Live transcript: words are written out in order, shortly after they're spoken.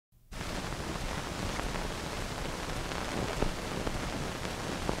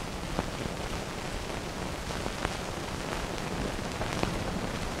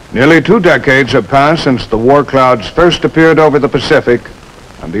Nearly 2 decades have passed since the war clouds first appeared over the Pacific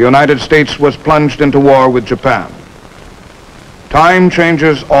and the United States was plunged into war with Japan. Time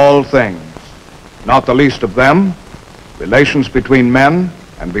changes all things, not the least of them, relations between men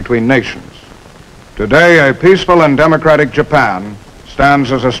and between nations. Today, a peaceful and democratic Japan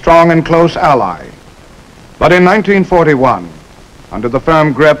stands as a strong and close ally. But in 1941, under the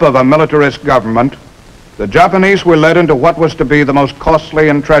firm grip of a militarist government, the Japanese were led into what was to be the most costly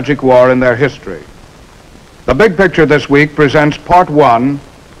and tragic war in their history. The Big Picture this week presents part 1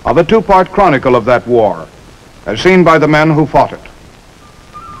 of a 2-part chronicle of that war, as seen by the men who fought it.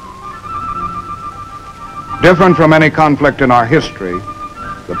 Different from any conflict in our history,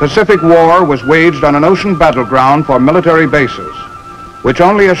 the Pacific War was waged on an ocean battleground for military bases, which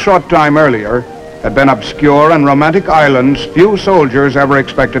only a short time earlier had been obscure and romantic islands few soldiers ever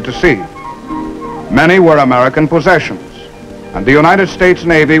expected to see. Many were American possessions, and the United States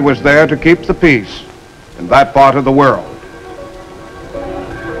Navy was there to keep the peace in that part of the world.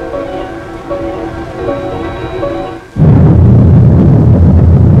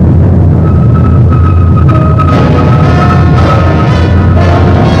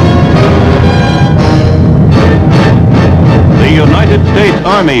 The United States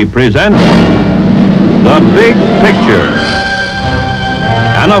Army presents The Big Picture,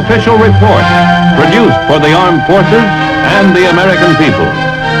 an official report produced for the armed forces and the American people.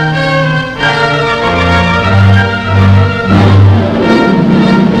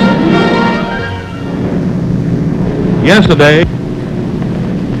 Yesterday,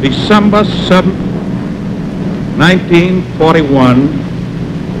 December 7th, 1941,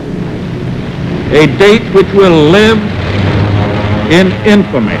 a date which will live in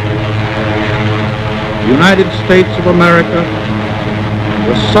infamy. The United States of America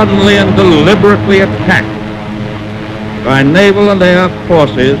was suddenly and deliberately attacked by naval and air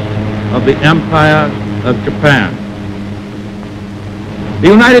forces of the Empire of Japan. The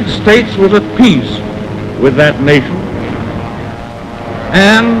United States was at peace with that nation,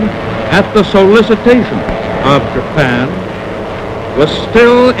 and at the solicitation of Japan was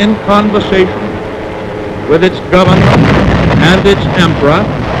still in conversation with its government and its emperor,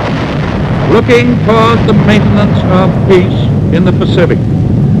 looking toward the maintenance of peace in the Pacific.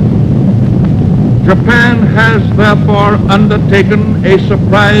 Japan has therefore undertaken a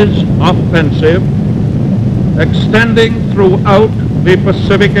surprise offensive extending throughout the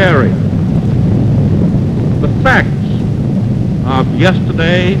Pacific area. The facts of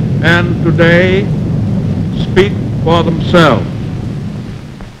yesterday and today speak for themselves.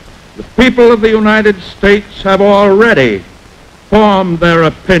 The people of the United States have already formed their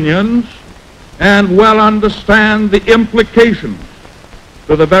opinions and well understand the implications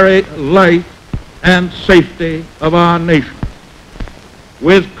to the very life and safety of our nation.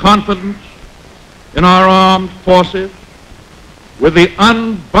 With confidence in our armed forces, with the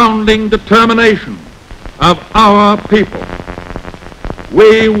unbounding determination of our people,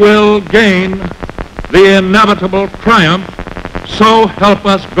 we will gain the inevitable triumph, so help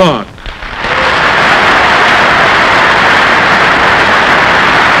us God.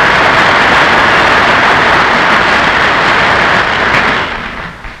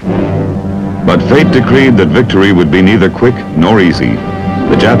 But fate decreed that victory would be neither quick nor easy.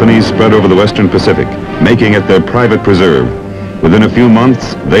 The Japanese spread over the Western Pacific, making it their private preserve. Within a few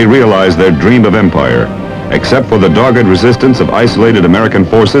months, they realized their dream of empire. Except for the dogged resistance of isolated American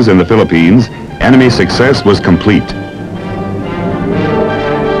forces in the Philippines, enemy success was complete.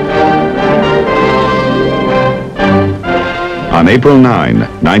 On April 9,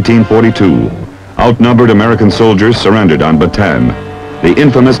 1942, outnumbered American soldiers surrendered on Bataan. The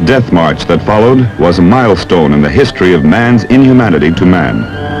infamous death march that followed was a milestone in the history of man's inhumanity to man.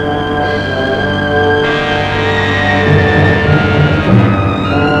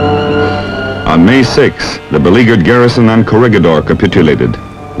 On May 6, the beleaguered garrison on Corregidor capitulated,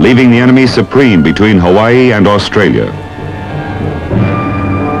 leaving the enemy supreme between Hawaii and Australia.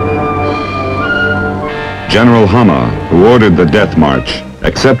 General Hama, who ordered the death march,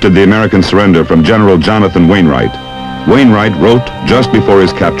 accepted the American surrender from General Jonathan Wainwright. Wainwright wrote just before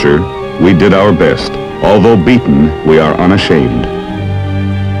his capture, "We did our best. Although beaten, we are unashamed."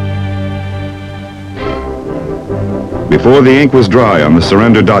 Before the ink was dry on the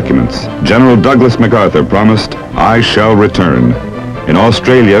surrender documents, General Douglas MacArthur promised, "I shall return." In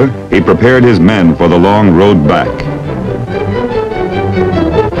Australia, he prepared his men for the long road back.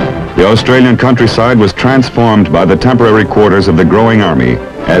 The Australian countryside was transformed by the temporary quarters of the growing army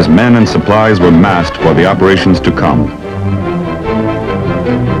as men and supplies were massed for the operations to come.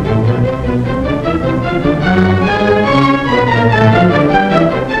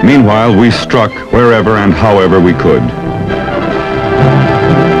 Meanwhile, we struck wherever and however we could.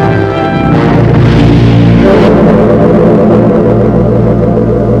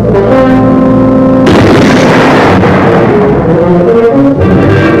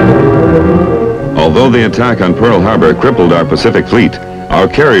 Although the attack on Pearl Harbor crippled our Pacific fleet, our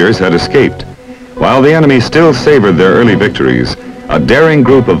carriers had escaped. While the enemy still savored their early victories, a daring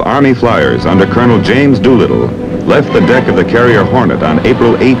group of Army flyers under Colonel James Doolittle left the deck of the carrier Hornet on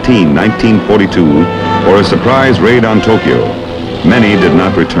April 18, 1942, for a surprise raid on Tokyo. Many did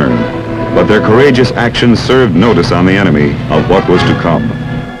not return, but their courageous actions served notice on the enemy of what was to come.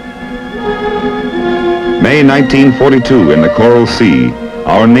 May 1942, in the Coral Sea,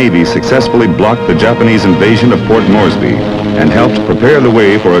 our Navy successfully blocked the Japanese invasion of Port Moresby and helped prepare the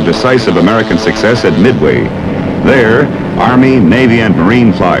way for a decisive American success at Midway. There, Army, Navy, and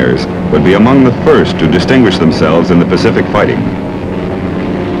Marine flyers would be among the first to distinguish themselves in the Pacific fighting.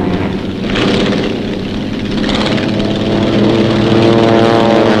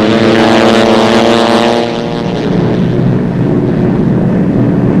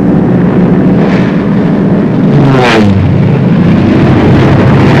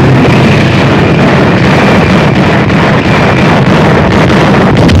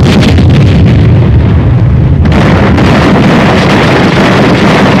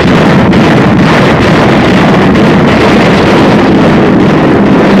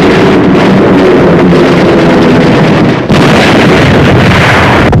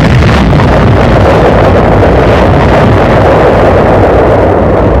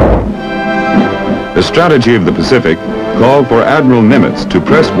 The strategy of the Pacific called for Admiral Nimitz to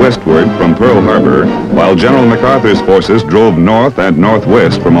press westward from Pearl Harbor, while General MacArthur's forces drove north and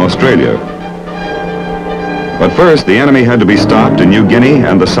northwest from Australia. But first, the enemy had to be stopped in New Guinea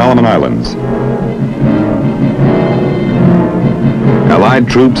and the Solomon Islands. Allied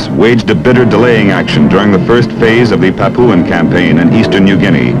troops waged a bitter delaying action during the first phase of the Papuan campaign in eastern New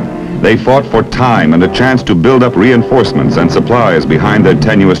Guinea. They fought for time and a chance to build up reinforcements and supplies behind their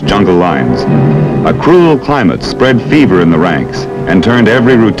tenuous jungle lines. A cruel climate spread fever in the ranks and turned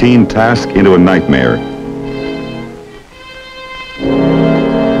every routine task into a nightmare.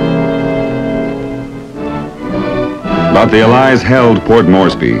 But the Allies held Port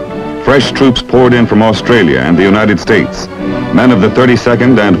Moresby. Fresh troops poured in from Australia and the United States. Men of the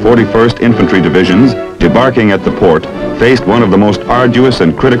 32nd and 41st Infantry Divisions, debarking at the port, faced one of the most arduous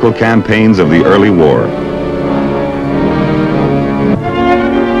and critical campaigns of the early war.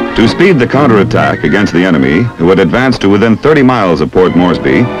 To speed the counterattack against the enemy, who had advanced to within 30 miles of Port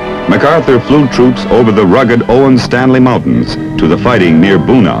Moresby, MacArthur flew troops over the rugged Owen Stanley Mountains to the fighting near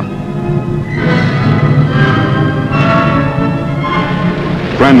Boona.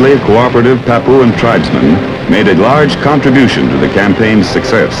 Friendly, cooperative Papuan tribesmen made a large contribution to the campaign's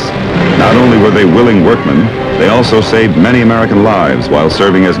success. Not only were they willing workmen, they also saved many American lives while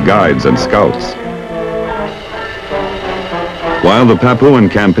serving as guides and scouts. While the Papuan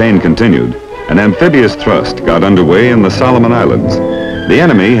campaign continued, an amphibious thrust got underway in the Solomon Islands. The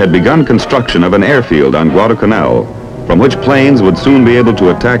enemy had begun construction of an airfield on Guadalcanal, from which planes would soon be able to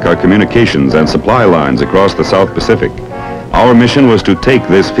attack our communications and supply lines across the South Pacific. Our mission was to take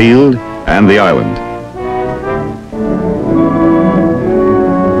this field and the island.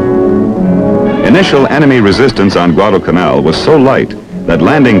 Initial enemy resistance on Guadalcanal was so light that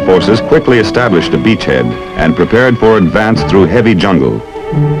landing forces quickly established a beachhead and prepared for advance through heavy jungle.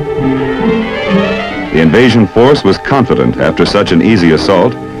 The invasion force was confident after such an easy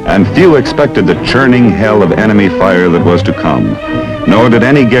assault, and few expected the churning hell of enemy fire that was to come. Nor did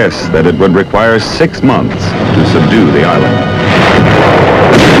any guess that it would require 6 months to subdue the island.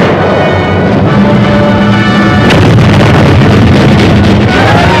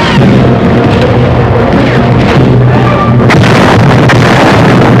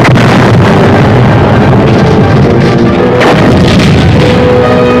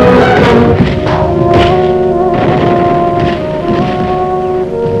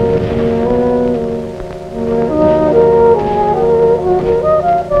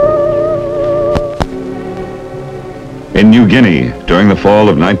 In New Guinea, during the fall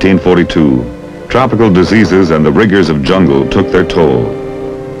of 1942, tropical diseases and the rigors of jungle took their toll.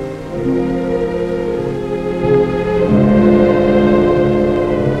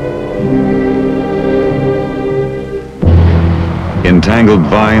 In tangled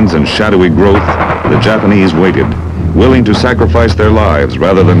vines and shadowy growth, the Japanese waited, willing to sacrifice their lives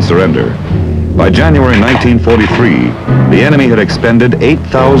rather than surrender. By January 1943, the enemy had expended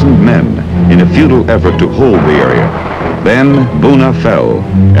 8,000 men in a futile effort to hold the area. Then Boona fell,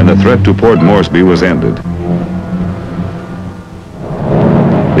 and the threat to Port Moresby was ended.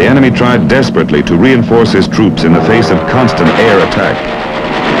 The enemy tried desperately to reinforce his troops in the face of constant air attack.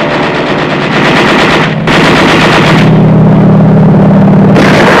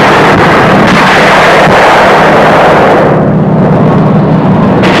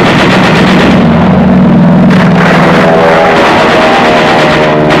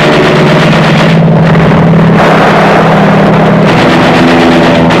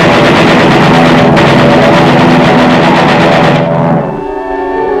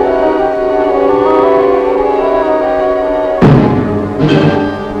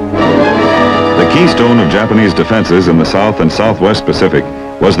 The keystone of Japanese defenses in the South and Southwest Pacific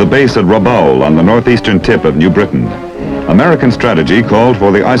was the base at Rabaul on the northeastern tip of New Britain. American strategy called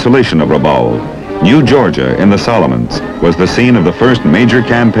for the isolation of Rabaul. New Georgia in the Solomons was the scene of the first major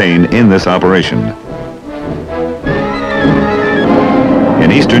campaign in this operation.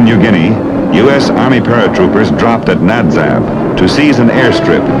 In eastern New Guinea, U.S. Army paratroopers dropped at Nadzab to seize an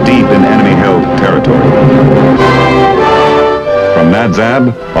airstrip deep in enemy-held territory. From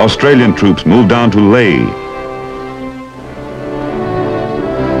Nadzab, Australian troops moved on to Lae.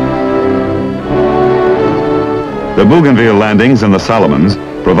 The Bougainville landings in the Solomons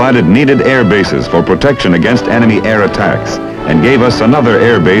provided needed air bases for protection against enemy air attacks and gave us another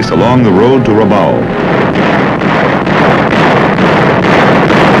air base along the road to Rabaul.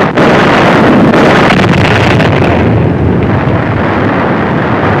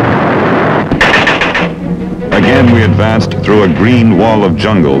 Again, we advanced through a green wall of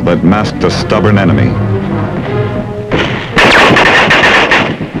jungle that masked a stubborn enemy.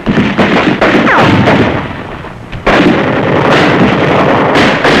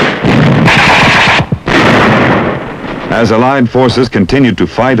 As Allied forces continued to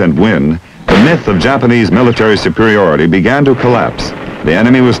fight and win, the myth of Japanese military superiority began to collapse. The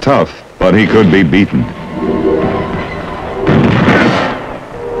enemy was tough, but he could be beaten.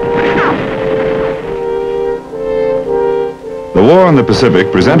 The war in the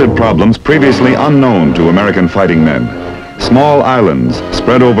Pacific presented problems previously unknown to American fighting men. Small islands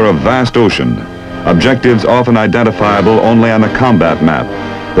spread over a vast ocean, objectives often identifiable only on a combat map,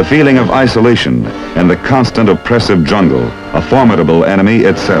 the feeling of isolation, and the constant oppressive jungle, a formidable enemy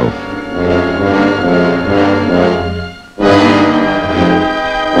itself.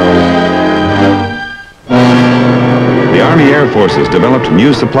 The Army Air Forces developed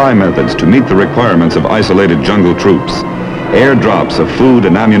new supply methods to meet the requirements of isolated jungle troops. Airdrops of food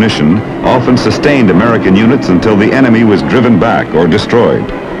and ammunition often sustained American units until the enemy was driven back or destroyed.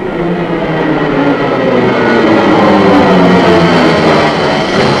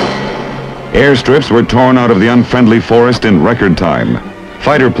 Airstrips were torn out of the unfriendly forest in record time.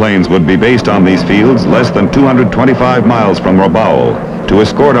 Fighter planes would be based on these fields less than 225 miles from Rabaul to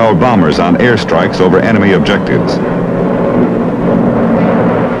escort our bombers on airstrikes over enemy objectives.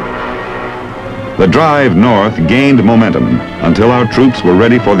 The drive north gained momentum until our troops were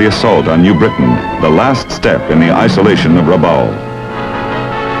ready for the assault on New Britain, the last step in the isolation of Rabaul.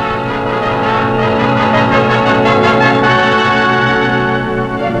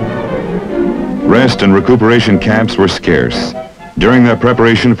 Rest and recuperation camps were scarce. During their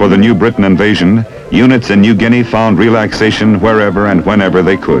preparation for the New Britain invasion, units in New Guinea found relaxation wherever and whenever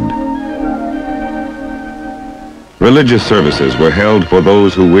they could. Religious services were held for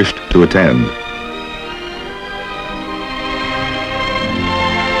those who wished to attend.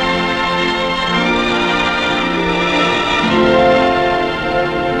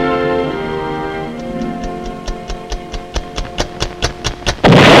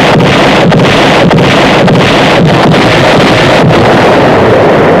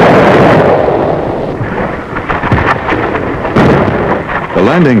 The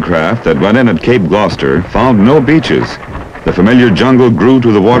landing craft that went in at Cape Gloucester found no beaches. The familiar jungle grew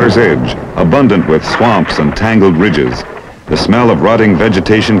to the water's edge, abundant with swamps and tangled ridges. The smell of rotting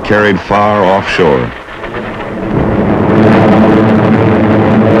vegetation carried far offshore.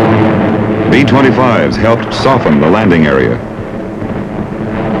 B-25s helped soften the landing area.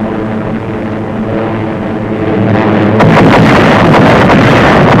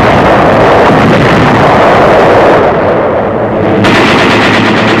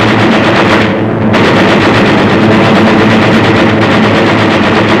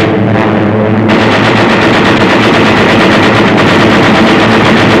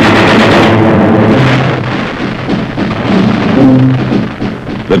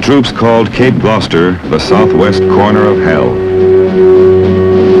 The troops called Cape Gloucester the southwest corner of hell.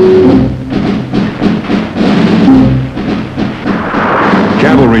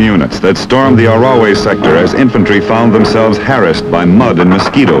 Cavalry units that stormed the Arawe sector as infantry found themselves harassed by mud and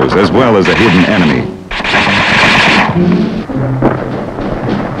mosquitoes as well as a hidden enemy.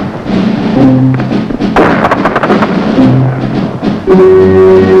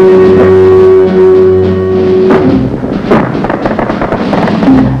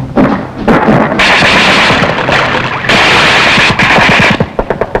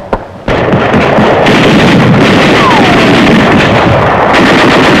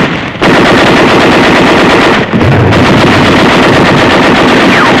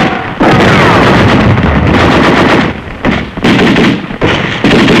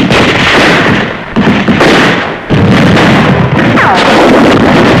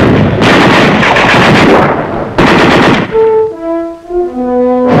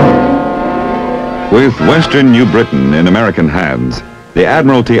 With western New Britain in American hands, the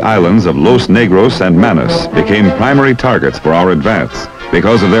Admiralty Islands of Los Negros and Manus became primary targets for our advance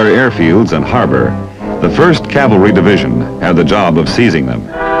because of their airfields and harbor. The 1st Cavalry Division had the job of seizing them.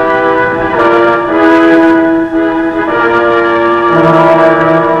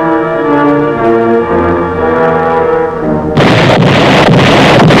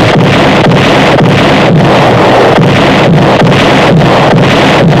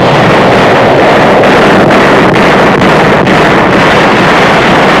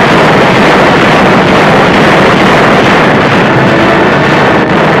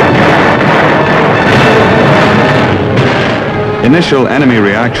 Initial enemy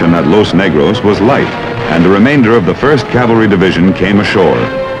reaction at Los Negros was light, and the remainder of the 1st Cavalry Division came ashore.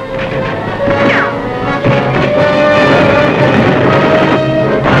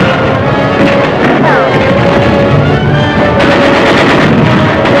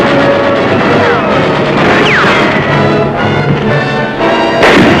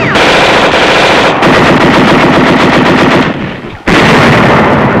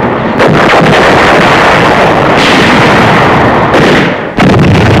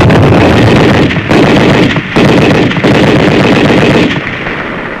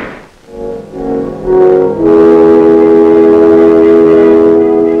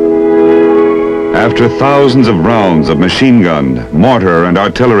 After thousands of rounds of machine gun, mortar, and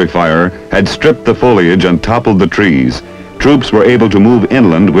artillery fire had stripped the foliage and toppled the trees, troops were able to move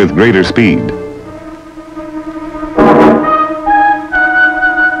inland with greater speed.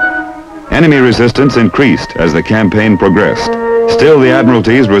 Enemy resistance increased as the campaign progressed. Still, the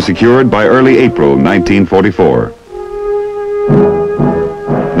Admiralties were secured by early April 1944.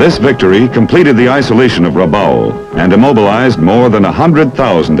 This victory completed the isolation of Rabaul and immobilized more than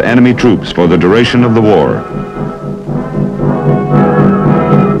 100,000 enemy troops for the duration of the war.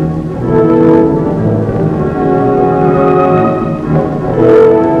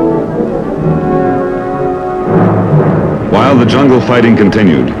 While the jungle fighting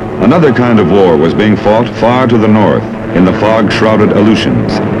continued, another kind of war was being fought far to the north in the fog-shrouded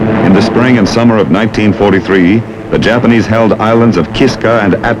Aleutians. In the spring and summer of 1943, the Japanese-held islands of Kiska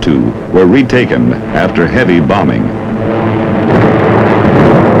and Attu were retaken after heavy bombing.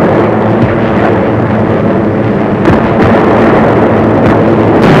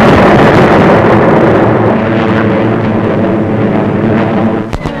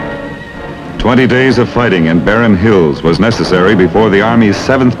 "20 days of fighting in barren hills was necessary before the Army's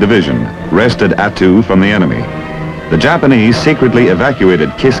 7th Division wrested Attu from the enemy. The Japanese secretly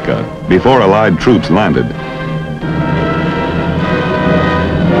evacuated Kiska before Allied troops landed.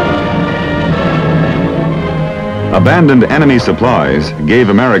 Abandoned enemy supplies gave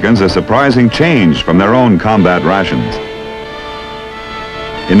Americans a surprising change from their own combat rations.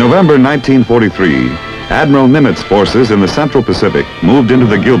 In November 1943, Admiral Nimitz forces in the Central Pacific moved into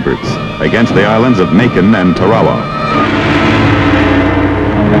the Gilberts against the islands of Macon and Tarawa.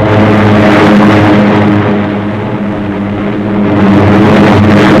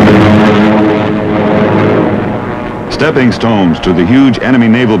 Stepping stones to the huge enemy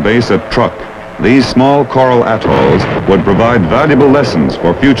naval base at Truk, these small coral atolls would provide valuable lessons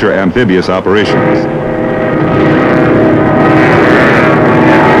for future amphibious operations.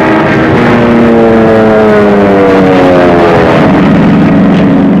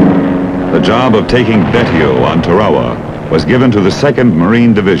 The job of taking Betio on Tarawa was given to the 2nd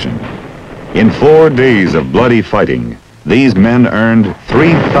Marine Division. In 4 days of bloody fighting, these men earned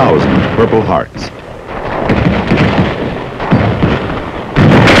 3,000 Purple Hearts.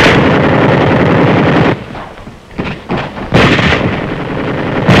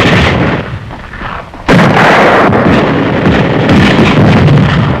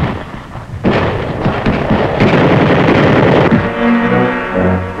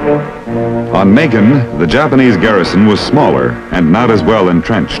 On Macon, the Japanese garrison was smaller and not as well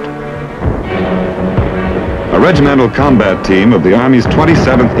entrenched. A regimental combat team of the Army's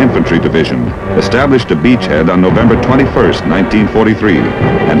 27th Infantry Division established a beachhead on November 21st, 1943,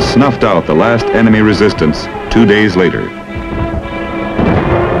 and snuffed out the last enemy resistance 2 days later.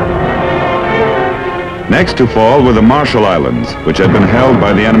 Next to fall were the Marshall Islands, which had been held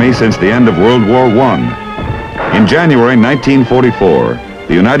by the enemy since the end of World War I. In January 1944,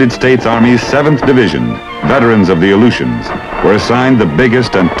 the United States Army's 7th Division, veterans of the Aleutians, were assigned the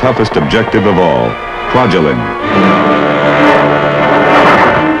biggest and toughest objective of all, Kwajalein.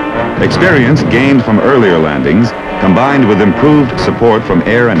 Experience gained from earlier landings, combined with improved support from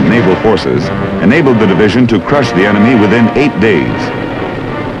air and naval forces, enabled the division to crush the enemy within 8 days.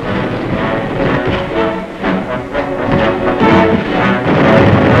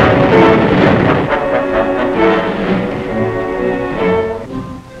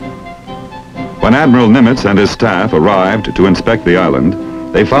 When Admiral Nimitz and his staff arrived to inspect the island,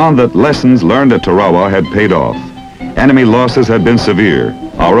 they found that lessons learned at Tarawa had paid off. Enemy losses had been severe,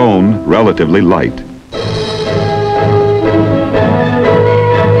 our own relatively light.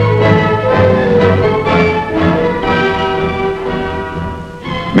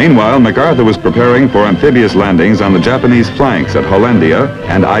 Meanwhile, MacArthur was preparing for amphibious landings on the Japanese flanks at Hollandia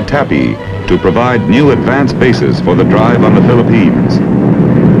and Itapi to provide new advanced bases for the drive on the Philippines.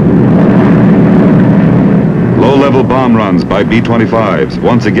 Low-level bomb runs by B-25s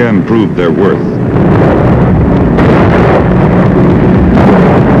once again proved their worth.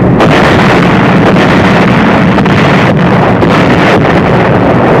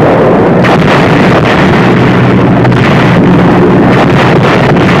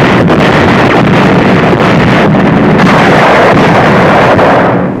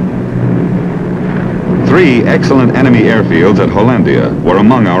 Three excellent enemy airfields at Hollandia were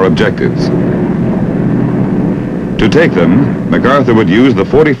among our objectives. To take them, MacArthur would use the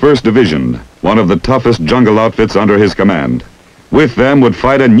 41st Division, one of the toughest jungle outfits under his command. With them would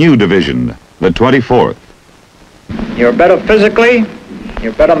fight a new division, the 24th. You're better physically,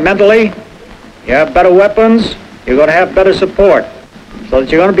 you're better mentally, you have better weapons, you're going to have better support, so that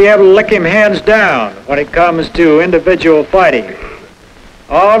you're going to be able to lick him hands down when it comes to individual fighting.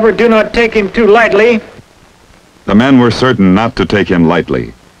 However, do not take him too lightly. The men were certain not to take him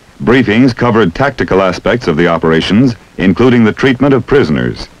lightly. Briefings covered tactical aspects of the operations, including the treatment of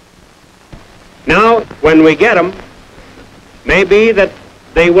prisoners. Now, when we get them, maybe that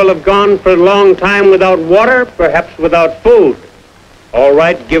they will have gone for a long time without water, perhaps without food. All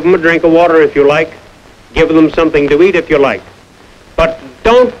right, give them a drink of water if you like. Give them something to eat if you like. But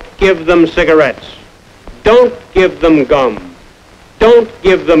don't give them cigarettes. Don't give them gum. Don't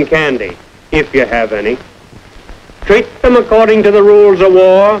give them candy, if you have any. Treat them according to the rules of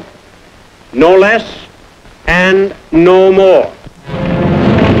war, no less and no more.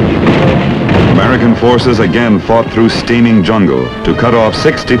 American forces again fought through steaming jungle to cut off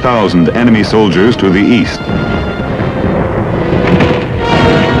 60,000 enemy soldiers to the east.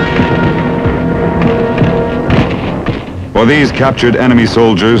 For these captured enemy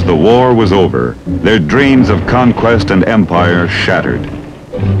soldiers, the war was over. Their dreams of conquest and empire shattered.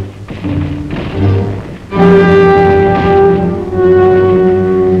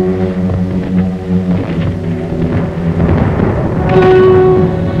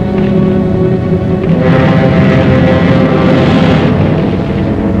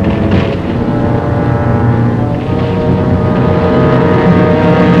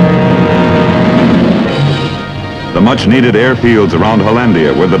 The much-needed airfields around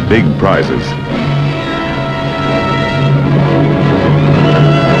Hollandia were the big prizes.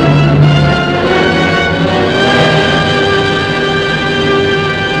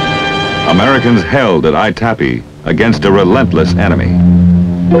 Americans held at Itapi against a relentless enemy.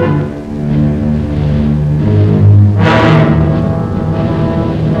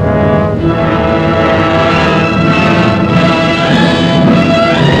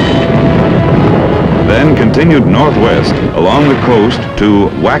 Then continued northwest along the coast to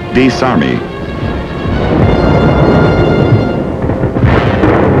Wakdi Sarmi.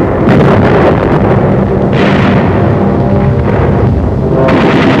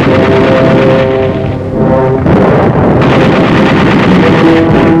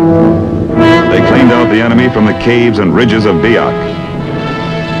 They cleaned out the enemy from the caves and ridges of Biak.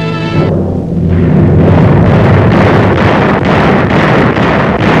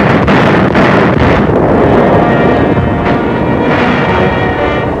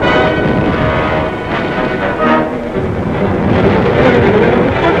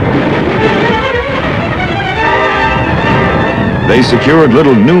 They secured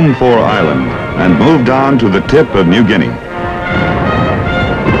little Numfor Island and moved on to the tip of New Guinea.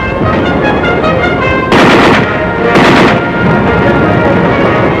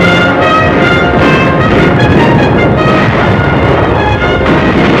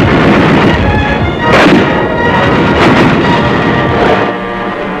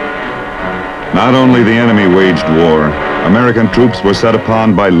 Not only the enemy waged war, American troops were set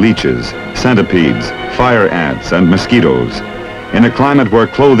upon by leeches, centipedes, fire ants, and mosquitoes. In a climate where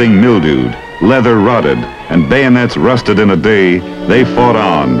clothing mildewed, leather rotted, and bayonets rusted in a day, they fought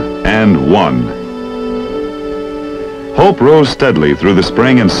on and won. Hope rose steadily through the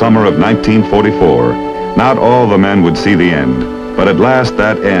spring and summer of 1944. Not all the men would see the end, but at last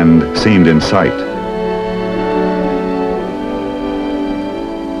that end seemed in sight.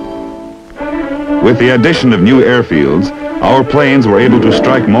 With the addition of new airfields, our planes were able to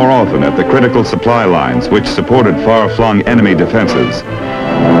strike more often at the critical supply lines which supported far-flung enemy defenses.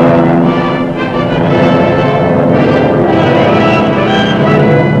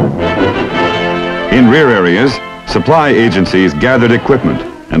 In rear areas, supply agencies gathered equipment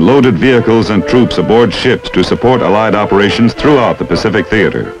and loaded vehicles and troops aboard ships to support Allied operations throughout the Pacific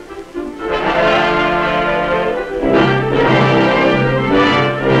theater.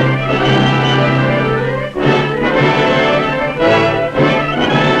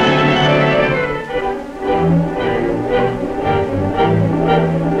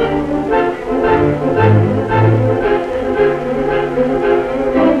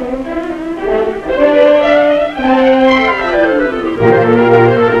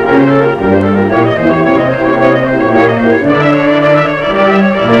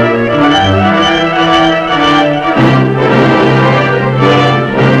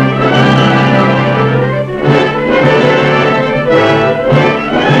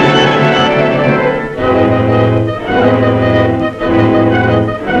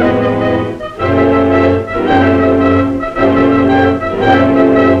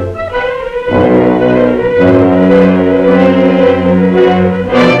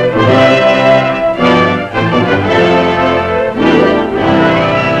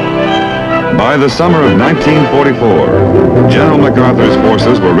 By the summer of 1944, General MacArthur's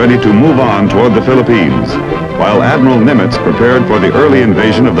forces were ready to move on toward the Philippines, while Admiral Nimitz prepared for the early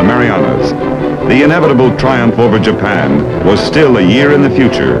invasion of the Marianas. The inevitable triumph over Japan was still a year in the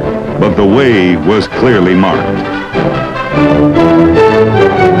future, but the way was clearly marked.